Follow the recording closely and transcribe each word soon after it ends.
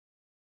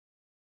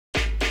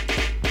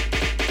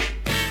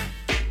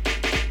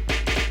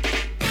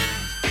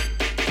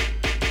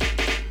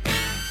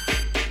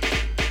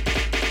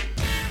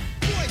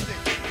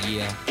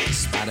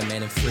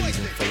Spider-Man and Freeze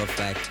in full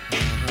effect.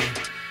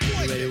 You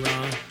ready,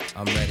 Ron?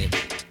 I'm ready.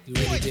 You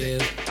ready,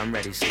 Div? I'm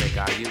ready, Slick,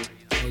 are you?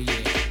 Oh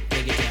yeah,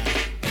 take it down.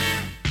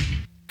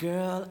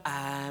 Girl,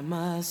 I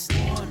must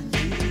warn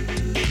you,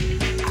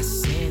 I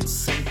sense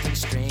something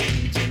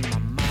strange in my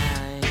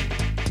mind.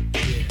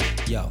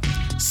 Yo,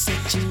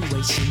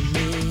 situation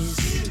is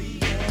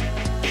serious.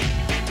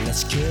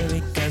 Let's cure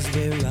it cause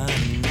we're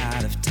running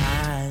out of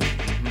time.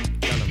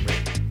 Tell him,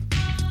 Rick.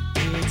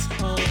 It's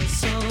all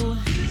so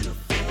beautiful.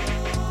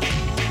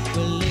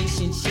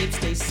 Relationships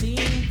they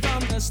seem from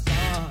the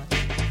start.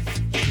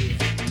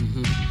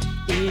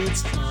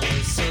 It's all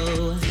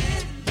so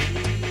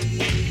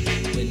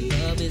when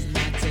love is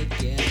not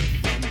together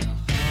from the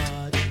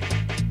heart.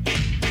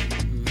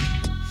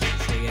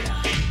 Check it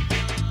out.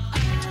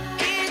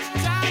 It's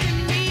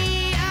driving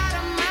me out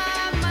of my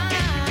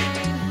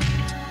mind.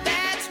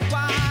 That's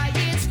why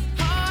it's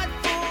hard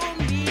for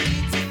me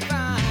to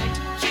find.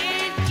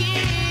 Can't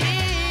get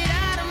it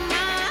out of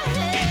my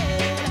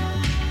head.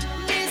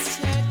 Miss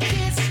her,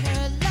 kiss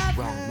her, love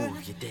Wrong her.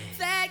 move, you're dead.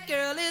 That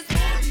girl is never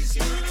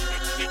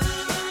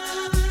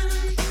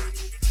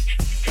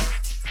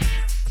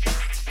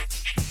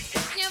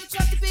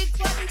trust a big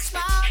button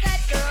smile. That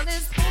girl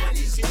is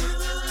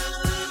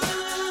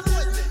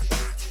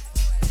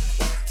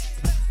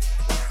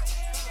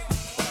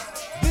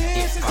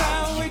This is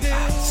how we do it.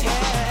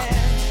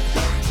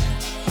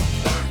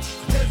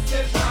 This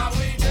is how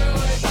we do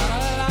it. La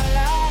la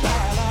la la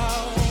la.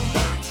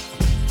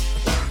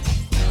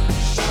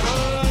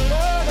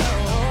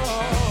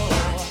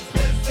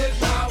 This is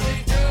how we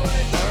do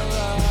it.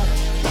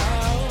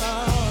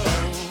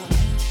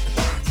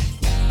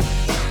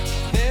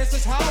 This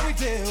is how we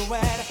do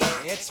it.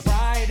 It's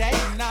Friday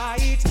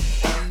night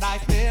and I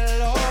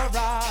feel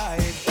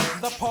alright.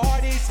 The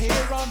party's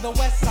here on the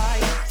west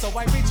side, so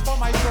I reach for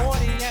my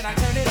 40 and I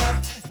turn it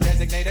up.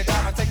 Designated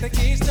driver, take the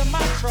keys to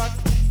my truck.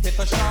 Hit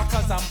the shop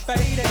cause I'm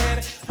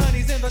faded.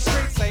 Honey's in the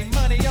streets, say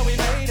money, yo, we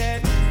made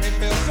it. It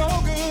feels so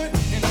good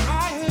in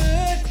my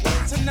hood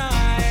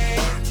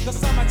tonight. The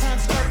summertime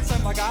skirts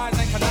and the guys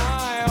ain't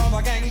canine. All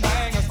the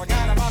gangbangers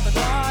forgot about the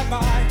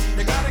drive-by.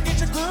 You gotta get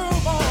your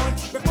groove on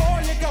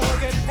before you go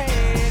get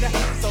paid.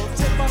 So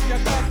tip up your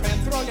cup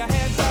and throw your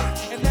hands up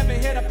and let me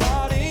hear the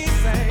party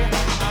say,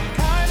 I'm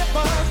kinda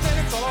buzzed and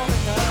it's all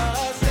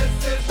because this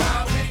is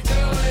how we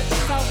do it.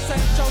 South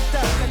Central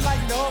does it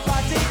like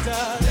nobody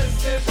does.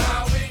 This is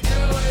how we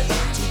do it.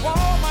 To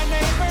all my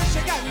neighbors,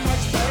 you got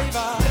much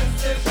flavor.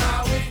 This is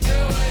how we do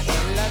it.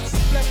 Let's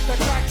flip the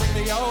track, bring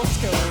the old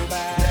school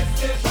back.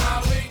 This is how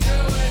we do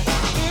it.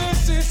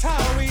 This is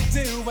how we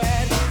do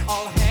it.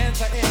 All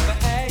hands are in the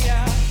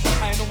air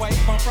and wave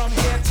from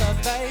here to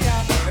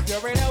there. If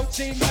you're an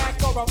OG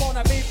Mac or a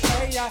wannabe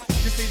player,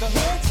 you see the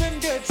hood's been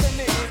good to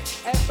me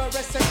ever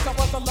since I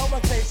was a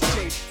lowercase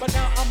G. But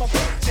now I'm a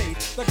big G.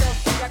 The girls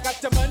see I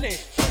got the money.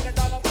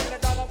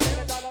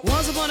 $1.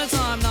 Once upon a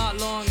time, not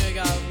long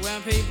ago,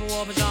 when people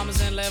wore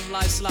pajamas and lived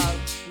life slow,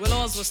 where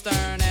laws were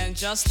stern and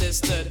justice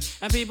stood,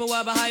 and people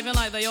were behaving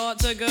like they ought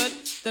to good,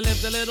 there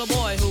lived a little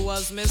boy who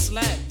was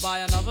misled by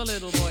another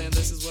little boy, and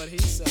this is what he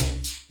said.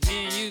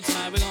 Me and you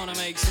tonight, we're gonna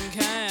make some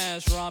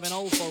cash, robbing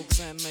old folks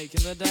and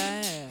making the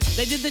dash.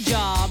 They did the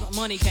job,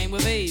 money came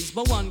with ease,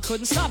 but one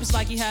couldn't stop, it's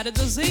like he had a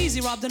disease.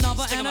 He robbed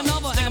another and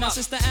another, and a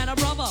sister and a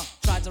brother.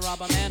 Tried to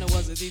rob a man who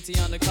was a DT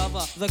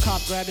undercover. The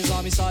cop grabbed his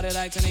arm, he started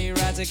acting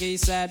erratic. He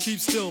said, keep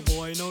still,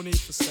 boy, no need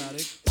for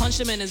static. Punched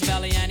him in his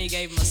belly and he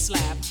gave him a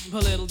slap.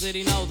 But little did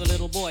he know the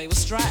little boy was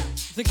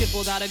strapped. The kid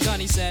pulled out a gun,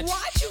 he said,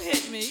 why'd you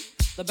hit me?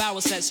 The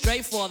barrel set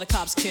straight for the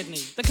cop's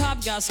kidney. The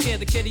cop got scared,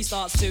 the kid he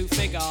starts to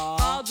figure,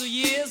 I'll do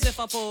years if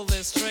I pull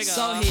this trigger.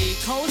 So he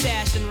cold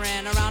dashed and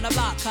ran around the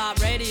block. Cop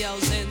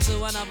radios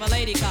into another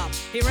lady cop.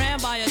 He ran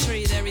by a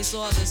tree, there he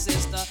saw the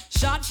sister.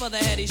 Shot for the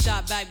head, he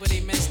shot back but he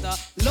missed her.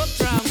 Looked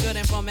round good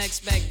and from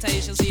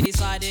expectations he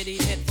decided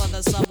he'd hit for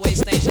the subway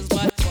stations.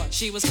 But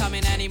she was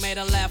coming and he made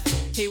a left.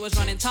 He was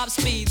running top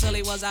speed till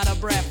he was out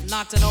of breath.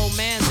 Knocked an old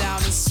man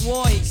down and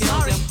swore he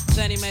killed him.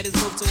 Then he made his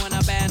move to an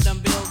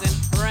abandoned building.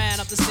 Ran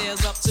up the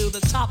stairs up to the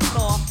top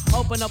floor.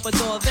 Opened up a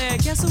door there,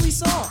 guess who he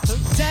saw?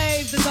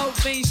 Dave, the dope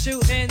fiend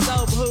shooting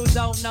dope. Who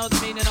don't know the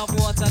meaning of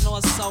water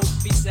nor soap?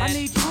 He said, I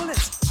need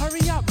bullets,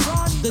 hurry up,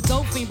 run. The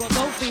dope fiend, dope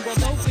fiend, dope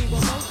fiend, dope fiend.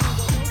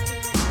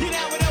 You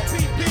down with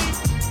LPP?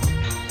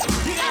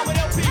 You down with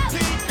LPP?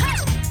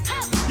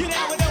 You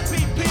down with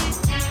LPP?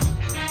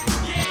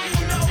 Yeah,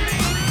 you know me.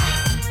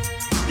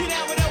 You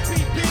down with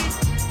LPP?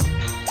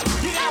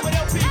 You down with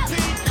LPP?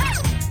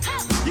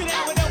 You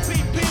down with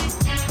LPP?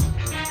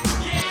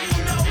 Yeah,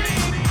 you know me.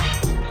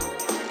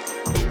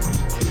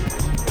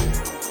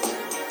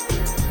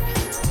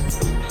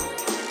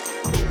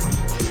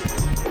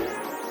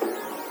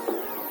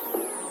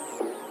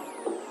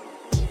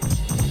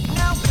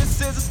 Now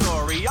this is a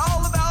story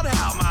all about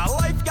how my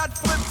life got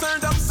flipped,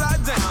 turned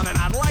upside down, and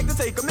I'd like to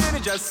take a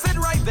minute, just sit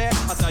right there.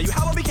 I'll tell you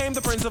how I became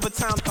the prince of a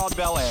town called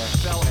Bel Air.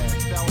 Bel Air,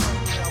 Bel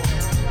Air, Bel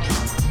Air.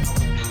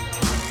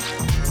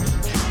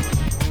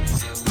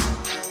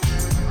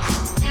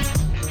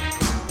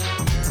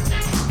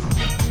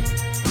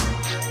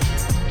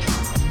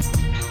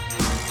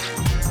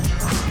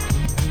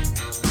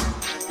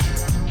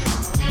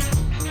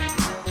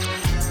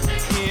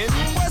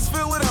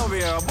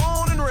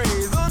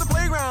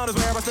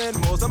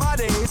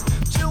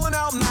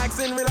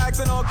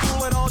 all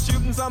cool and all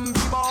shooting some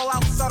b-ball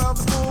outside of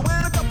the school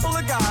when a couple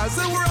of guys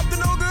who were up to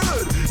no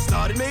good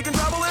started making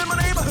trouble in my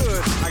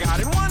neighborhood. I got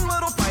in one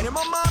little fight and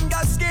my mom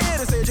got scared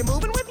and said, "You're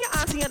moving with your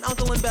auntie and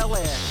uncle in Bel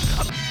Air."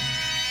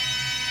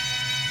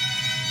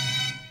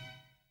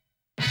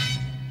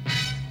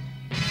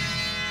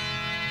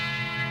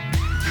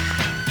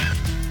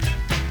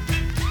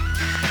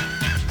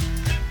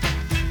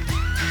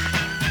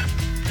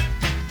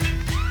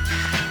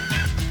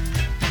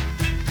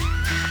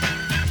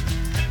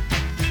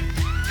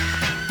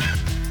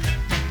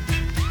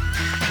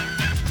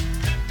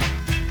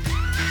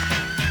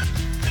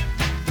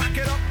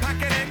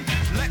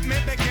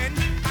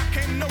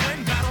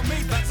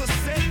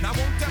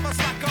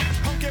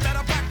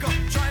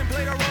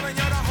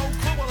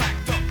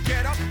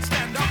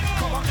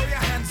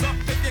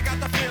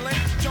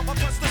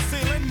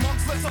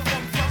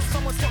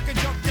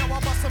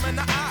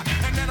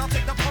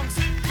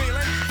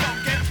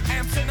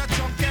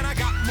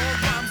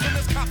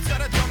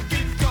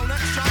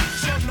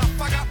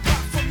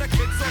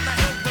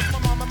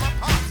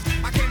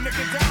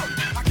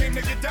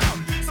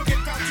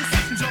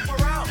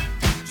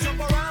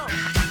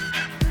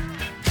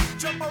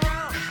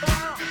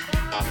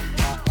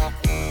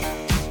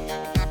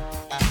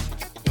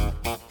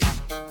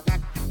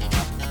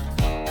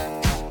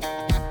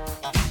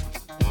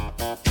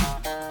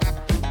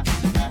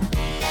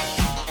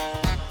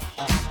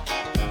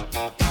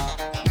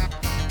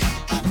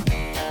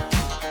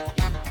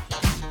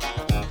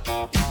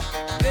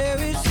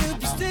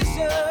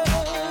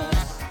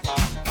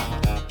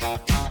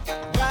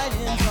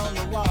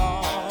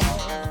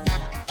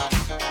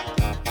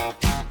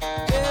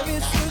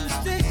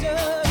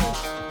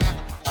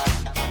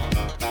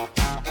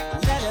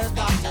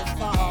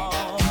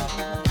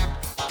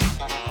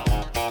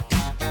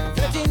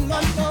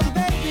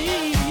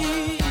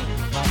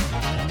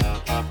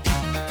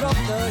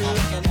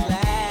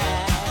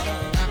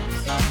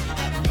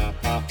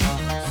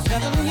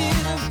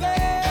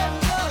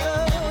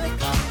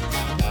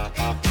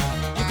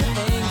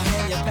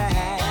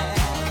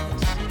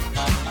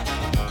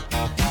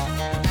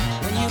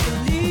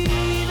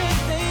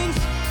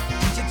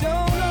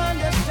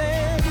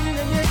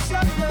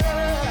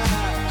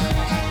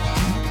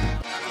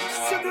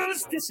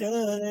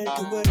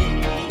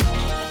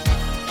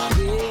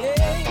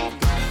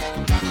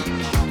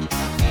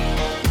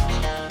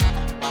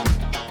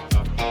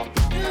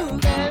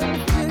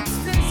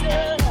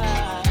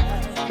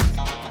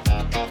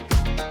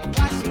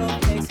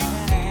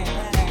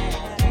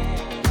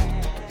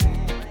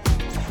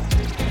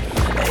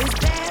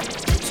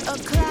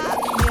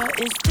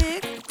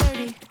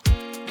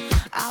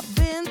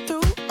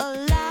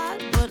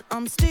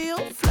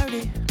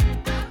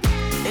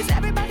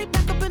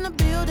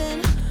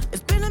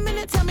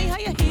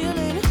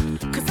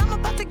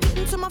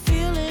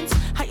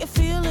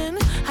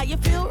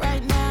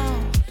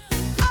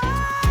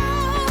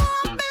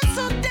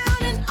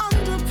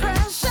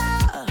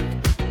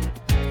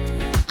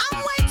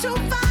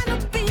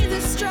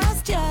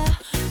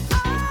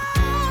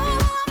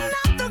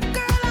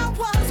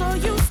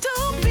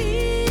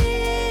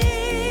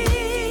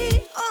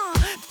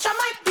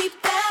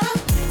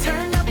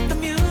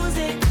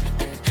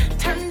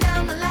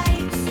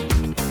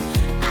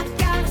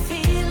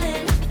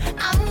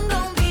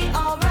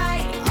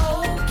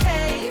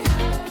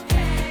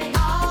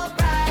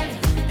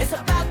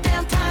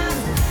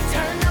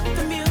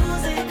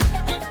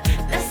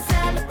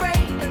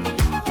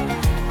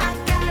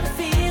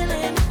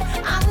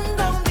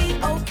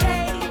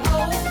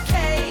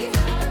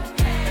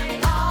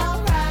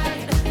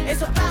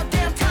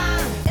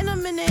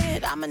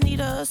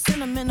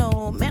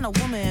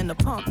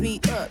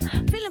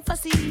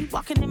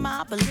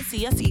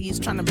 Balenciaga's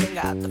trying to bring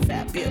out the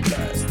fat beer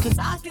buzz. Cause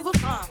I give a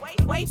fuck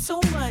way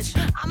too much.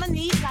 I'ma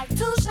need like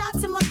 2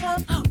 shots in my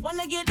cup.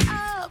 Wanna get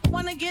up,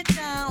 wanna get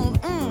down.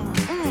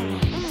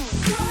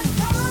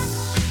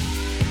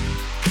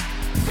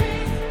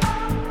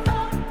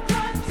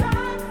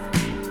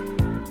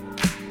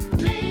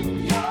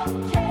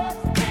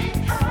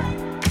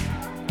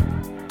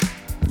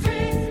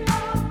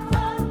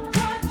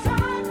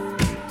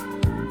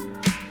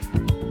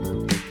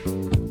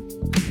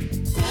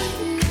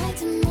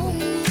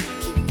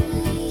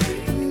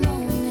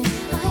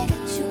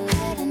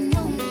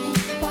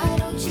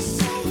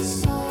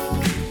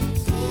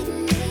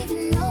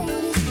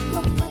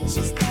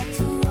 Just got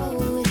to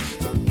roll with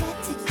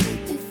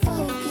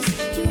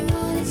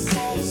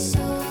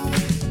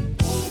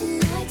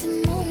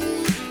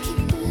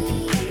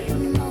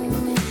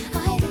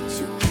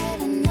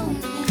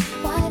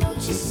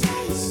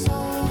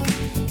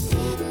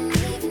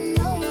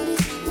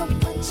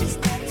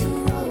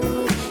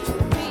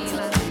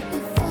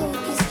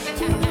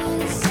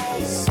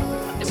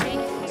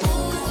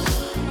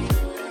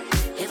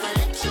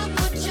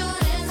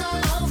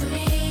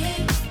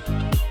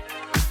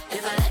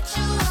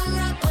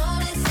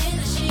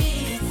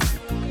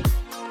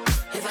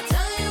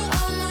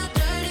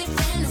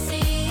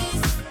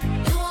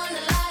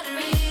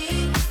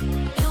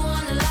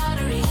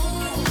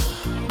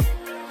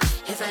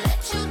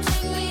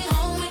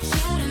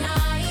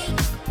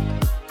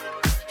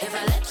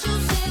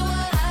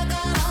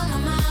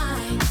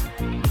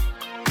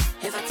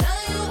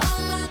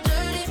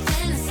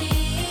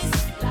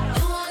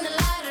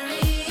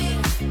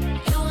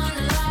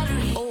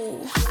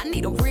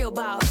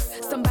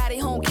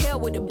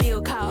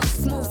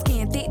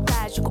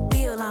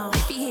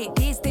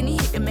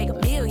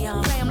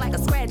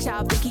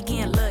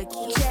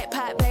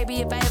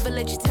if I ever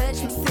let you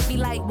touch me. Sip me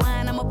like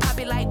wine, I'ma pop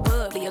it like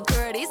bubbly. A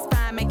girl this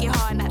fine, make it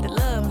hard not to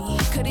love me.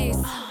 Could this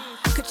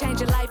could change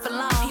your life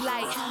alone. He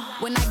like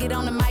when I get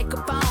on the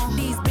microphone.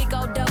 These big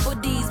old double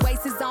D's,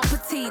 waist is on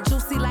petite,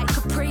 juicy like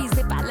capris.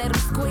 If I let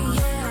them squeeze,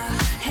 yeah,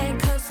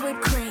 handcuffs with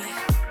cream.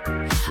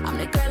 I'm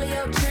the girl of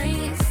your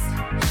dreams.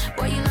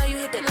 Boy, you know you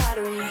hit the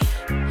lottery.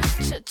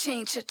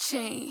 Cha-ching,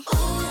 cha-ching.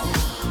 Ooh,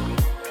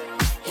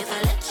 if I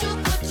let you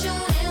put your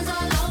hands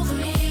all over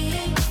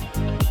me,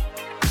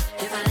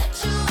 if I let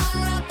you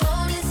unwrap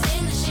all this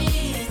in the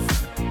sheets,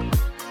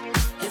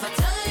 if I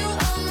tell you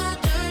all my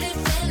dirty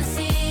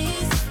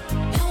fantasies,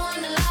 you won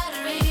the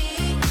lottery,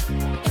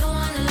 you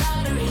won the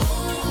lottery.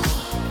 Ooh,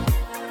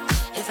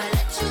 if I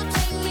let you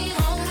take me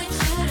home with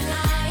you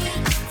tonight,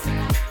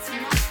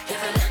 if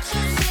I let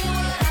you see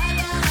what I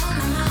got on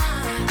my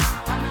mind,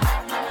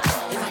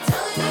 if I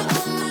tell you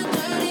all my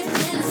dirty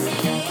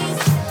fantasies,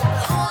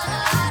 you won the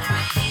lottery.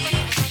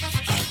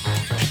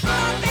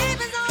 My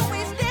baby's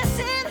always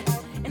dancing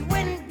and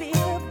wouldn't be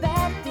a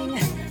bad thing,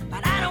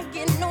 but I don't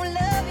get no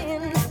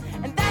loving,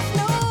 and that's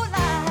no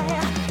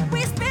lie. We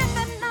spent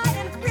the night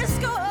in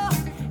Frisco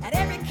at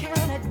every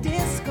kind of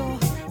disco.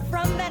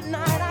 From that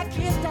night I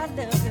kissed our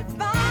love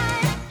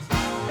goodbye.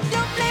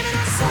 Don't blame it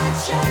on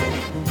sunshine,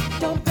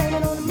 don't blame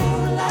it on the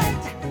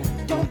moonlight,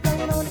 don't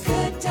blame it on the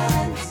good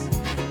times,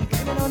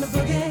 blame it on the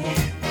boogie.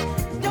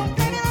 Don't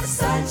blame it on the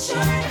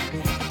sunshine,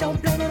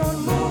 don't blame it on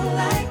the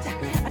moonlight,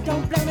 I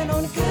don't blame it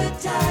on the good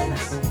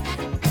times,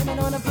 blame it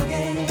on the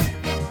boogie.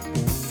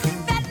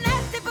 That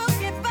nasty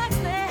boogie bugs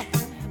me,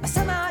 but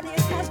somehow it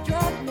has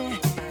drugged me.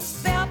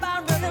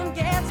 Spellbound rhythm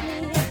gets me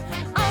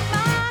on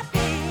my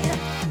feet.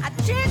 I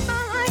changed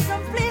my life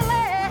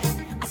completely,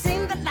 I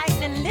seen the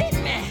lightning lead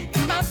me.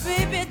 My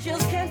baby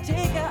just can't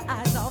take her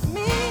eyes off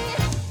me.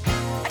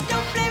 I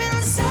don't blame it on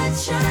the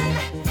sunshine,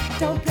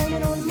 don't blame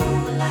it on the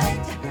moonlight,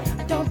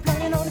 I don't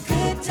blame it on the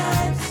good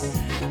times,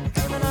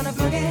 blame it on the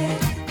boogie.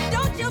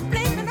 Don't you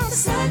blame it on the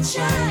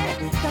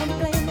sunshine, don't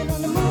blame it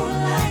on the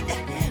moonlight,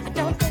 I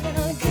don't blame it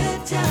on the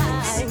good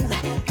times,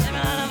 blame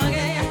it on the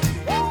boogie.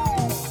 Woo!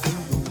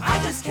 I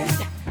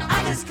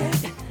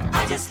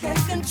just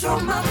can't control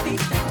my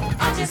feet.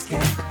 I just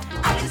can't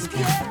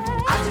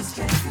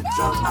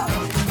control my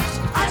feet.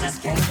 I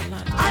just can't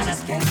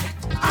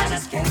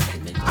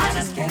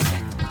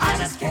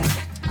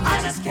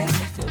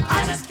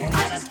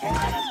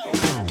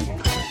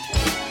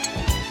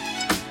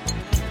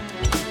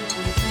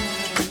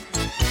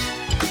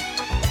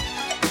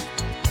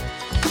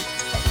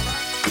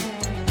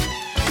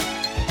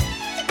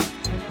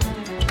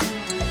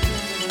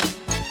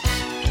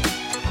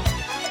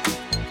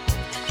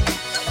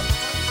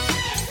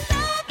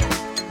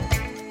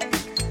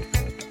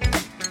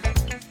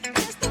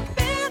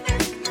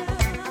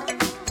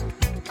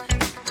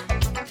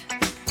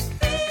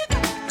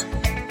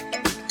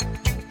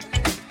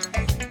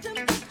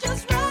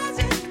Just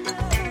rising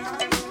now.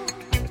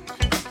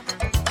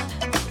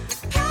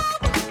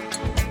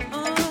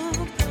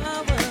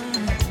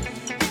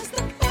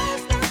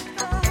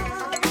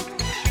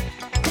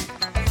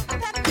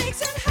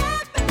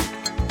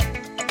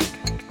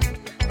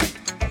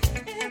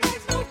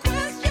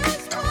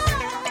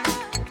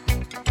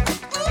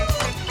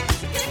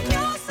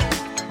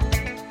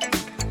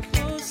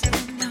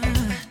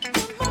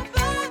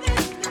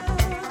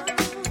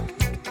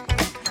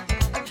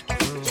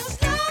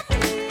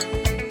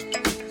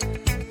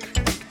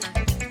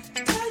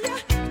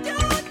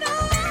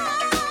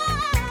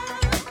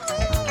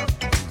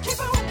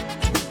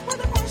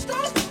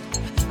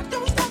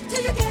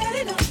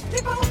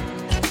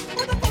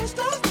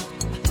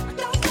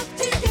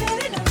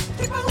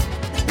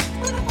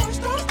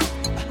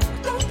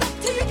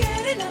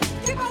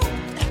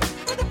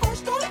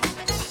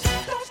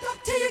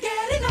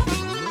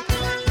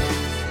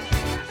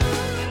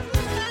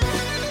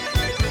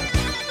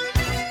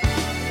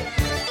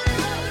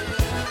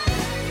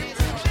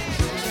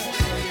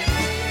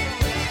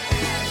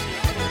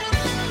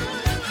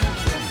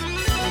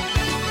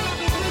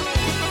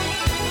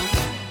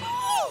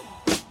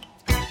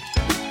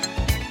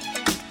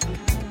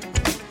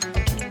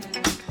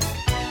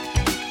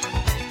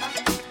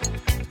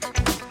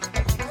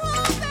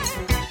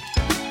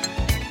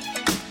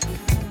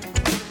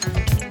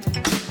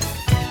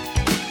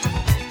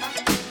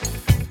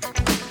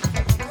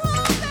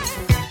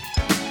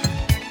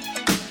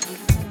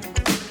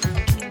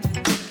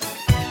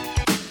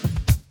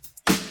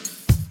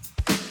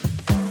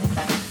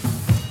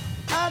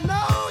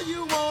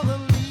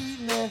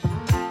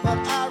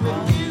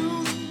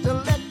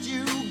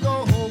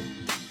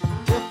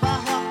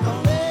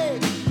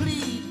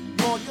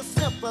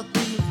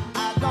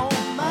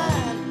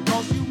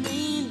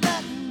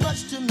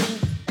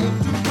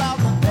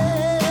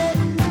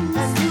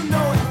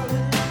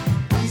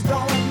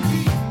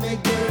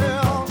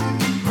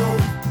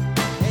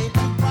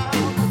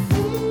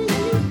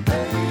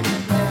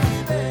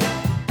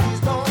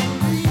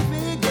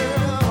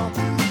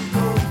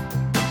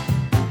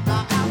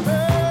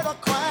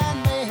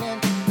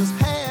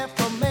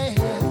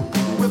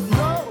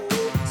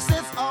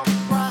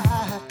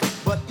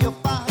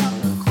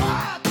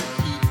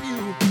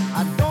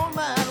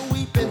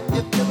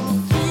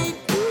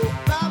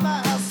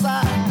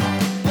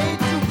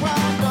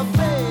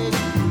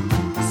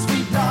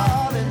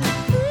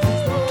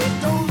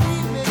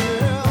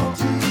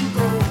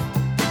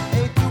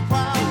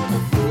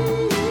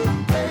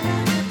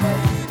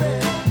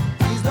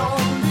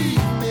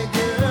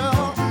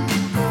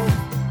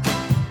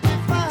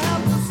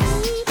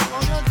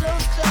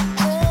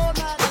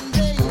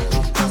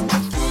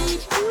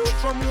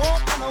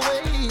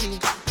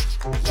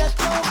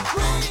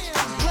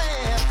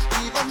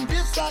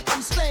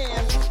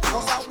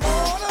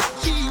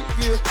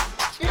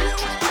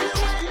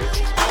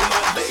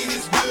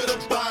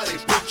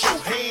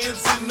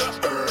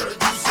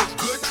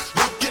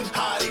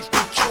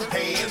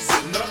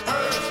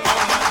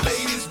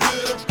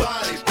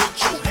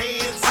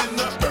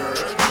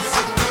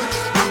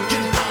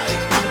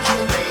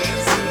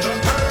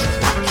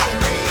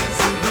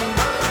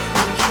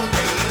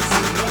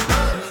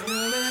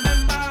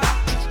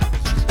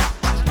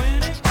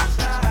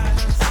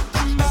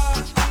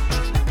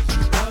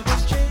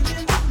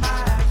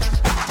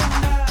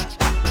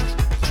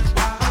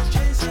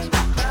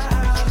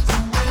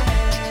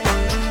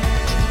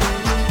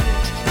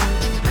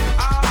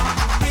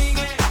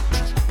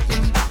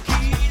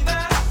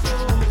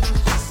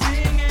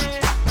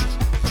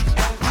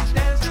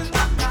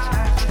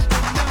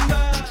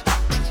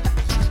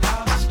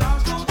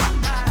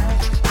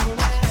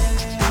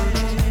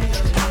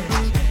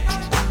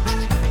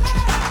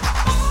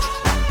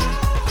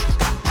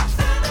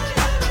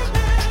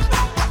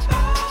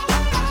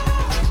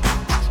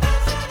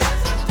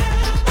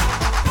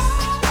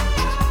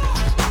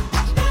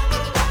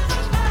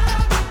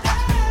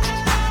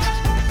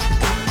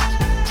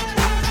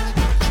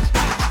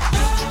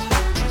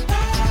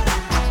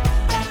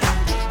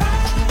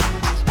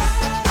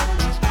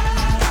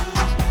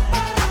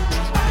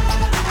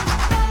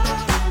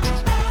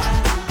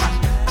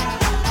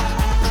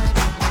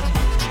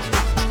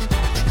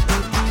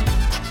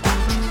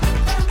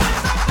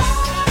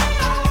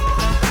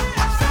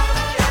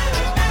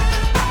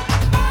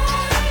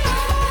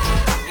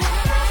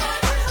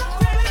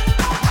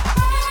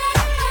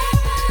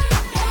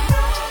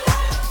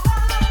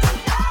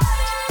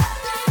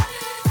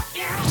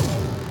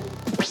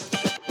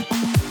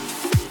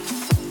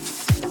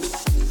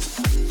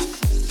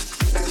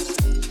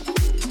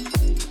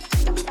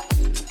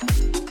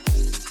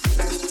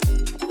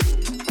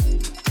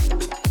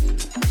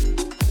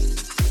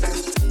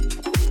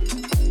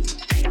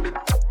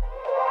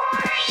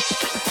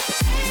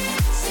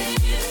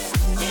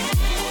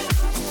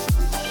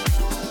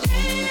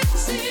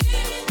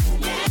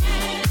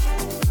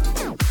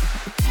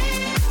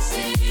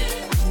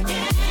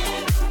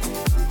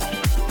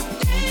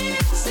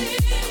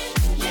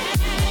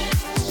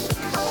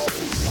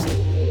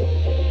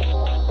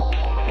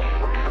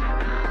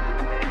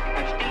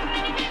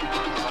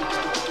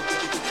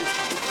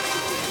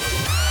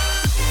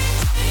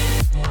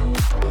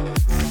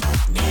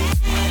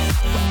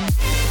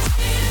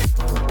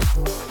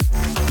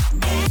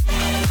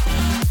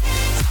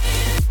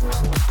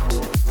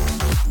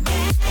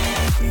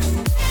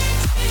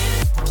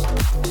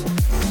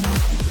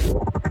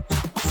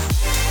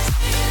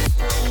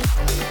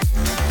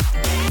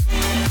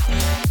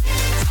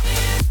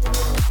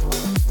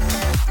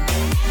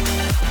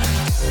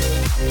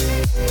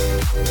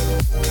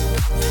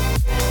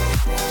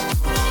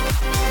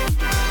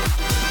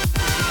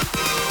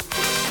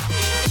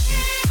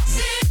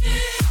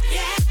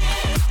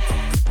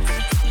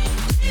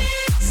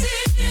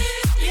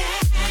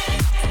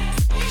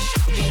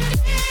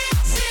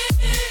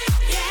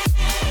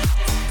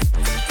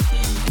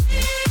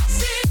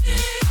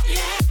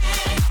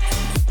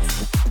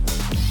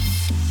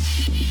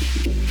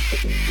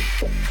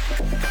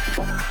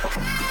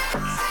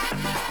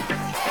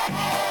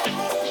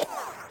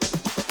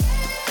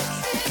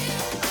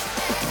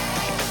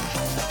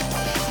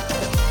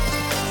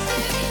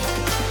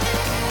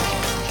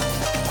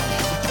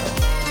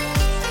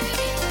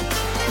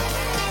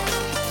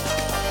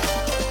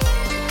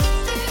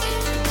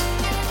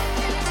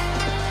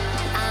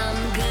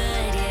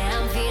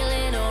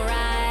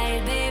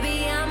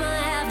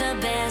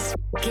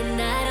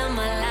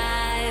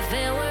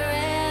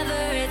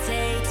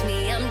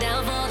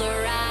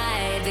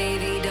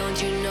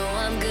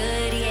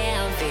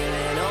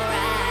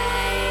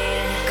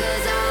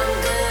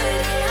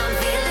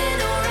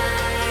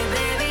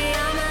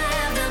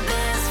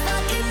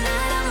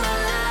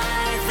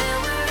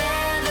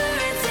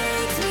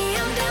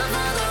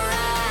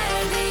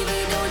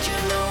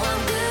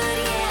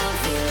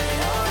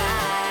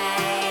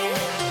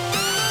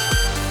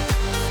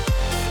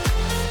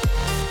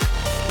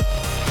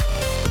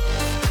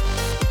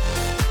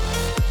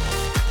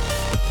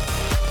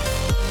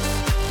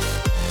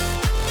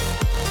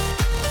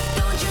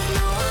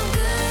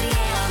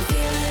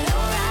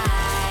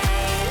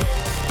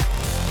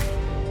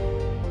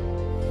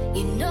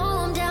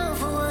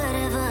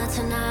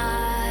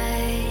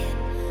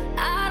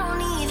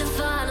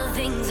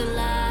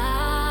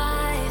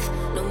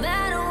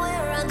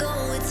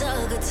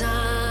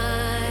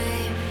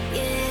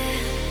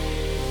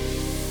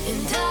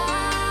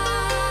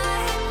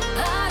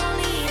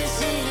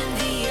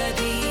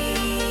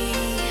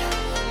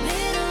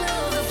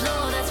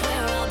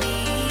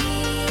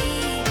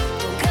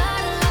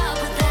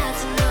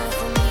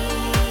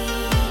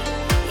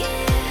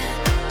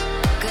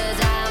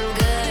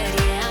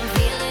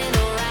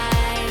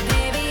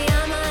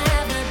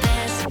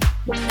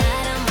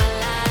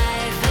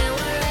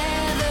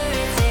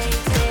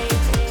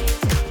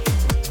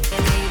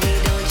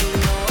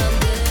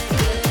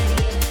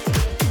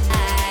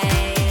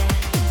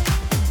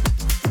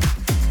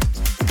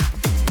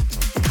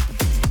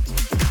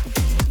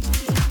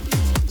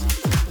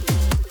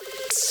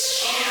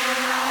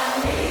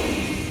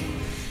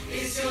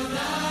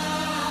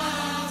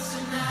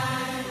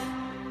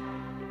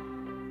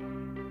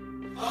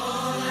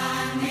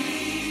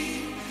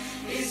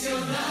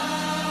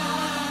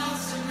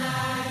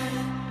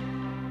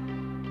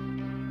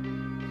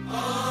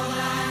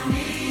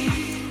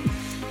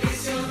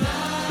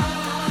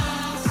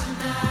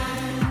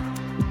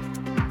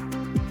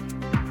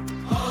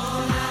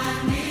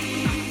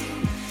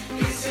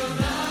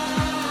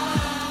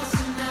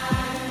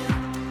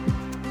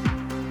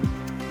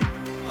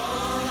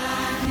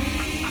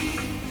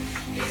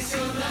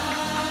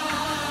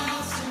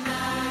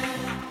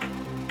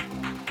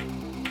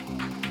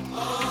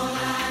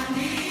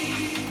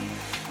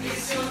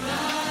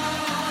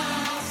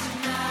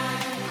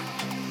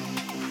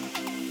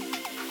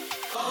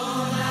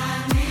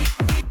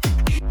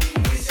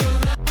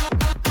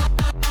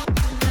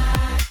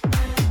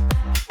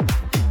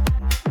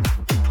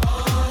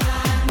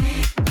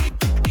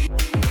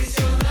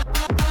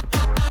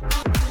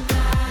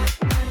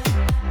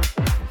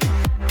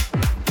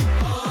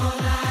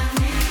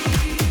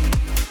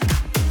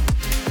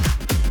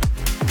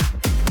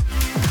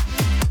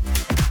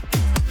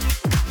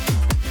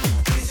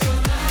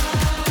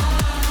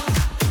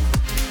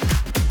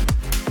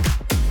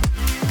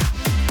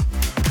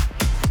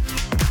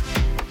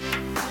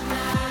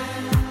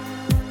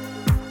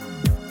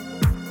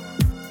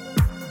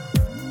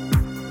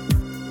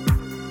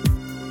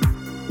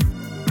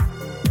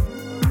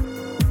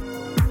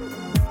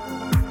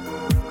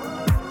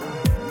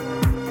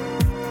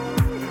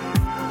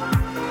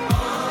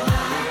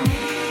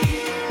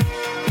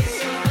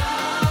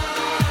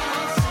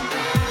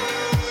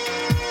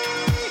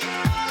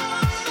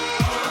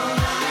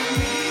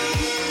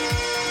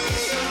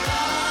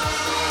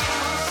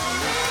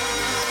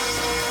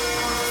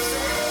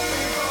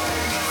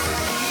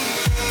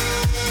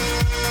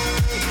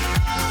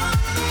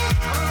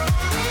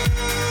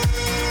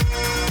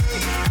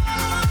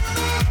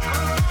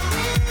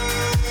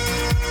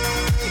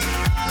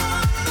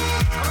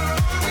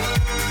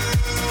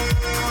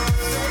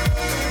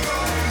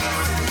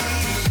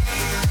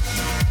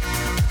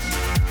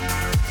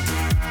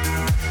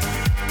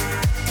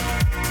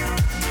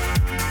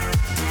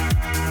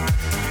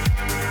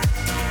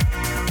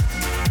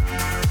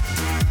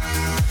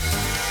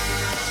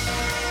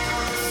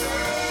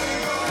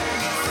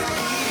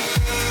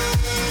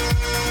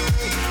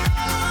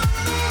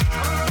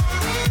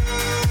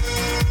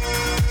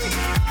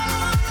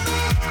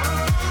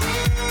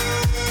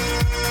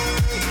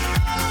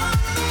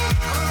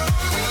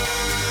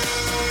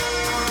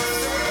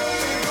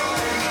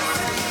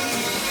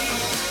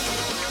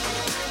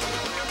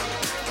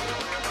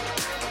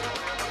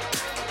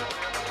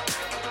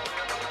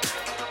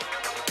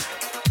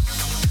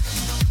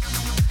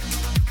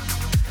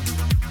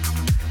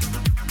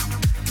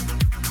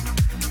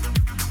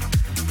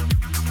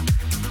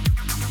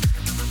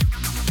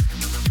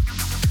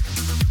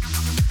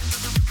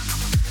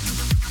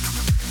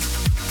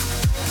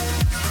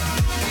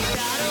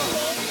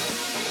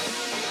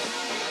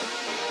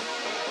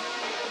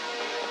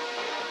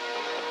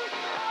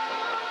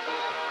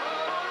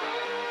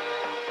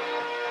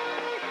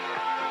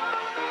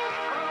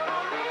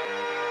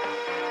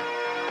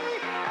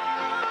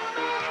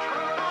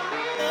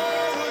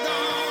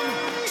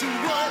 to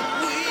what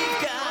we've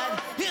got.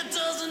 It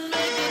doesn't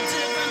make a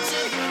difference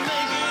if we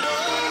make it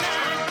or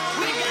not.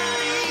 We got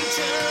each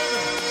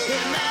other,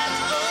 and that's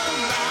a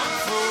lot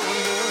for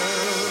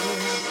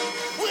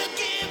love. We'll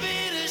give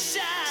it a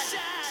shot.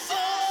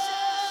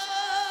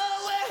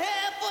 Oh, we're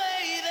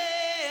halfway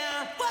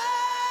there.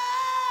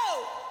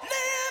 Whoa,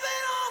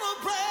 living on a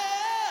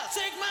prayer.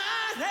 Take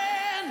my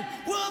hand,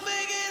 we'll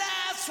make it,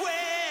 I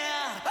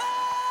swear.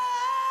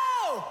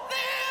 Oh,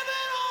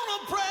 living on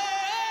a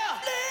prayer.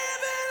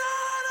 Living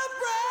on a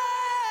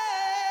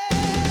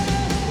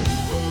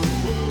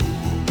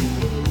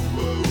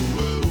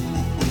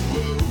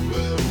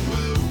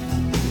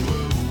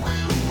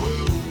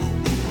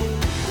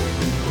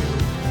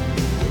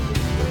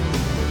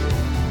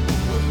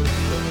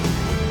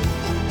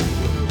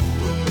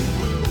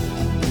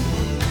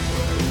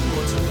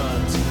What's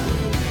about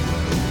time?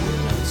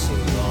 Not so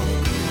long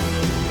ago.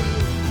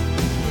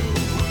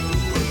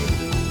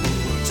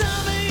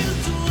 Tommy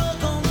used to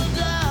work on the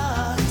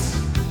docks.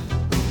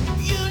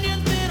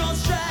 Union's been on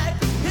strike.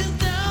 He's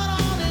down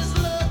on his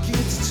luck.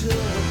 It's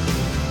tough.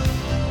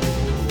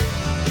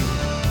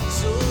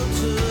 So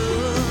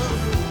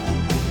tough.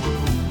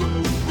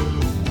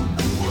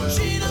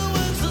 Sheena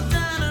works the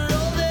diner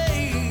all day.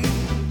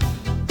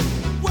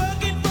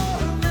 Working for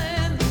her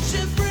man. She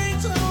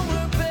brings home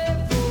her bed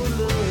for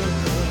love.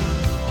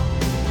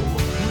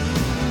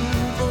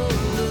 For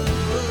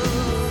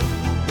love.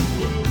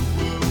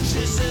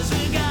 She says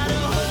we gotta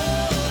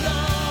hold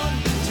on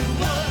to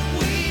what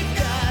we've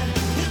got.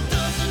 It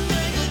doesn't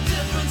make a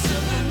difference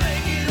if we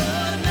make it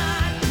or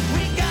not.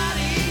 We got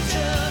each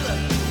other,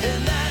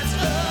 and that's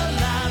a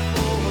lot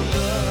for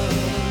love.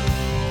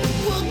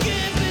 We'll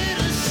give it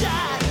a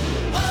shot.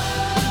 Oh,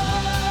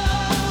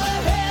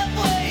 we're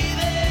halfway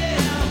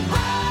there.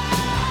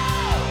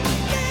 Oh,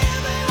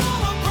 living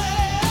on a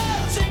prayer.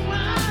 Take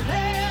my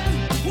hand,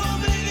 we'll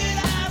make it,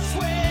 I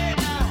swear.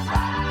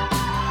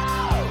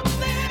 Oh,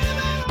 living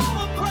on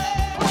a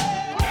prayer.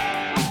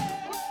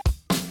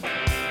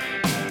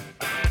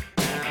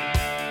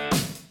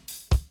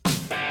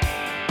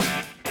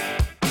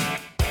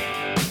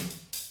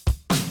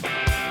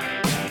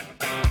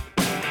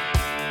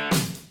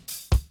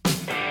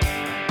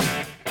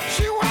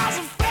 She was a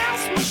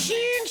fast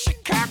machine, she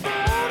kept the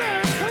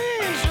motor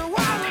clean. She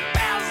was the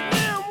best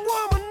damn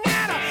woman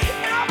that I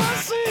ever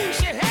seen.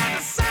 She had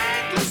the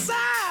sightless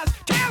eyes,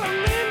 telling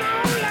me no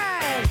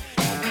lies,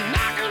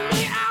 knocking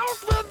me out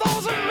with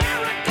those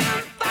American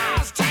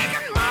thighs,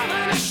 taking more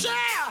than a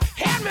share,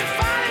 had me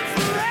fighting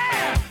for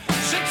air.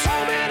 She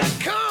told me to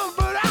come,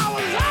 but I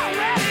was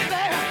already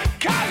there.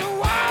 'Cause the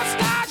world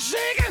started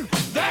shaking,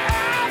 the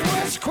earth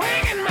was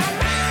quaking, my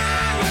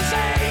mind was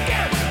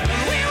aching,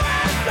 and we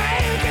were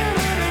making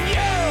it, and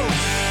you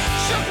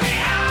shook me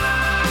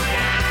all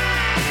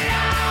night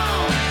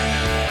long.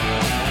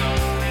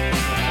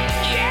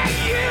 Yeah,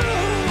 you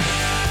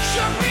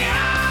shook me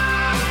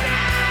all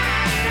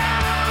night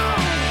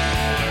long.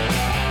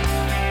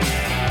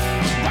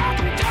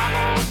 Walking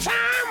double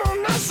time on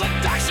the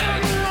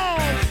seduction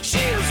line.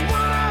 She is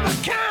one of a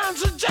kind,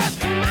 so just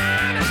come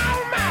on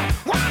home.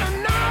 Wanna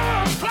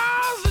know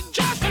applause or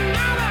just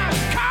another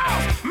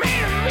cause?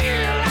 Made a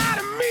meal out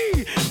of me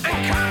and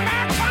come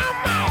back for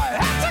more.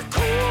 Had to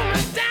cool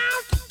me down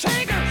to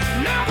take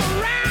another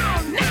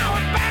round. Now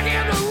we're back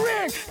in the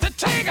ring to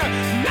take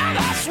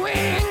another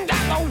swing.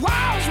 That the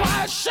walls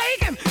were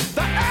shaking,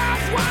 the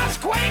earth was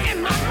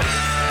quaking, my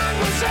mind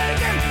was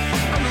aching,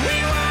 and we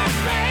were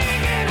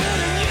making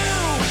it, and you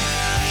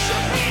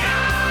shook me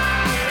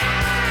all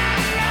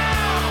night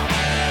long.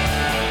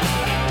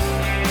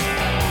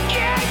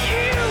 Yeah,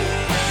 you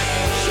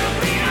shook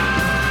me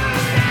all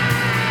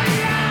night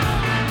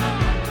long.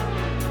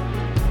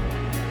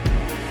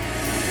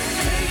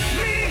 Take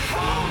me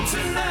home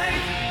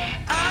tonight.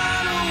 I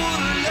don't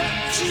wanna let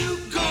you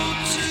go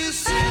till you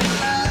see the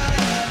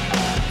light.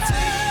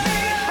 Take me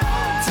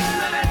home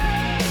tonight.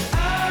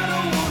 I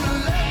don't wanna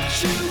let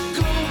you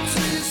go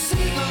till you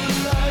see the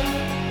light.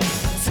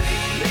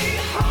 Take me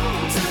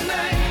home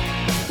tonight.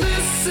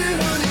 Listen,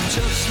 honey,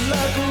 just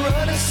like a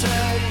running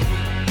side.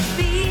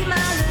 Be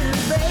my little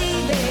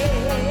baby.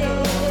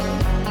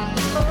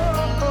 Oh,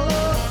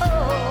 oh,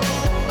 oh.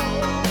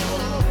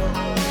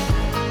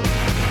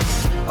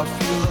 I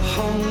feel the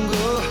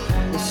hunger,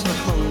 it's a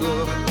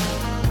hunger,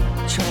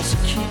 tries to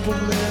keep a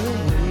man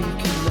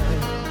awake at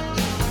night.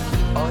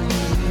 Are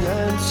you the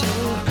answer?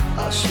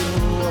 I sure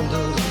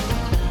wonder.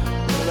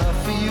 When I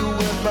feel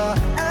with my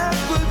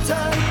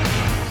appetite,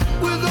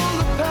 with all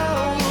the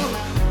power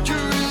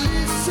you're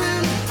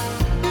releasing,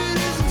 it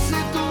isn't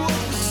safe to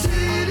walk the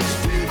city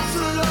streets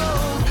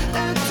alone.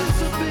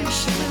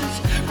 Anticipation is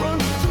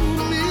running through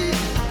me.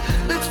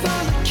 Let's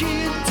find the key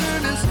and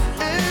turn this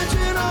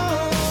engine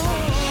on.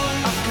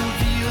 I can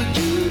feel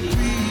you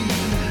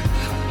breathe.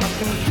 I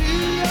can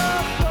feel your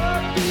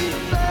heartbeat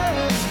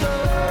faster.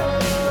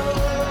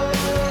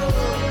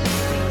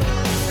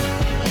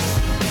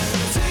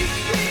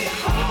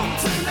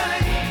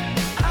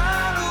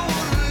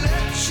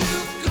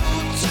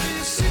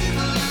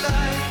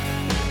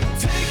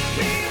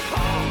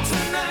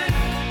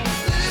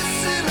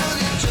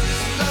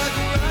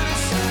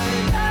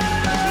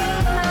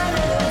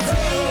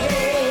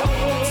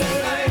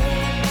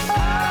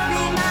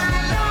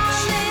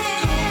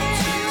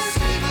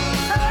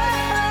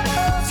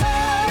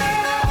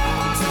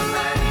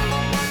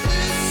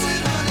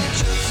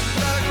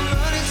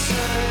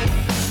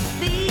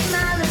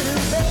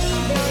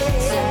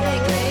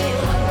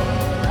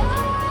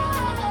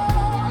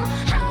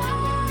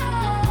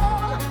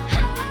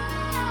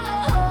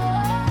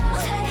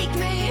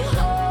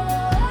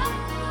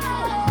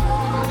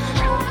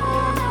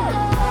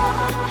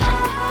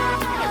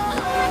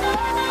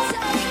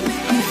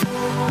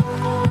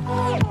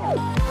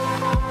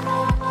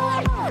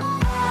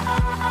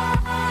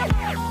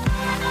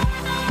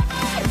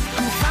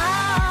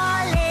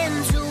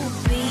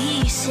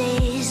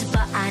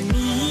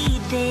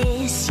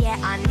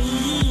 I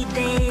need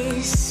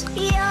this.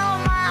 You're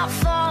my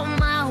fault,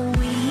 my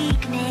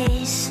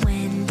weakness.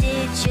 When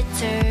did you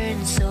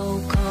turn so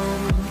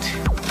cold?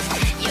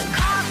 You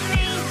cut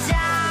me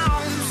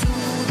down to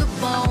the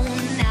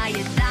bone. Now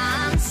you're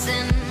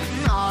dancing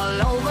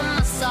all over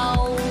my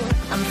soul.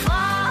 I'm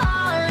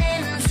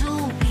falling to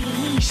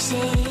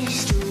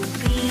pieces, to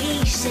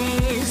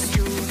pieces,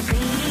 to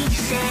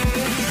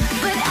pieces.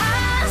 But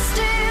I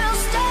still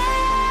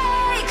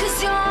stay, 'cause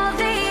you're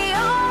the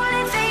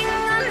only thing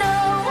I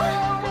know.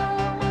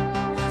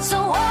 So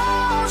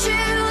won't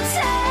you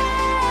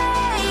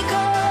take,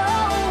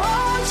 oh,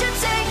 won't you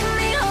take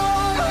me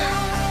home?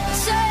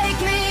 Take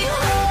me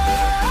home.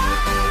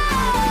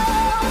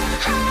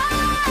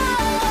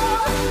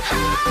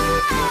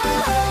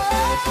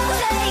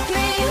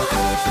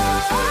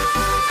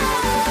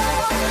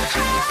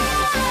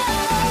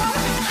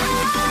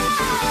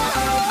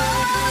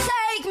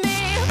 Take me Take me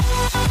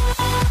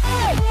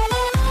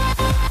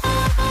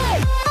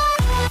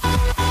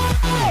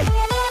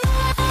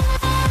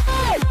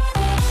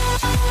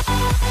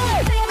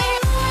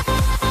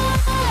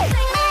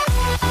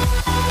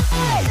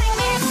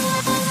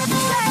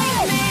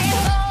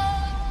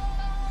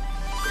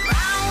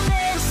round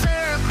in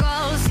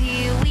circles,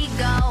 here we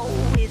go,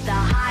 with the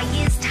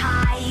highest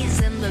highs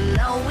and the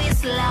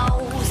lowest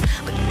lows.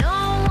 But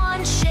no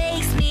one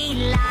shakes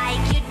me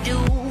like you do.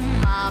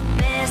 My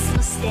best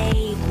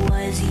mistake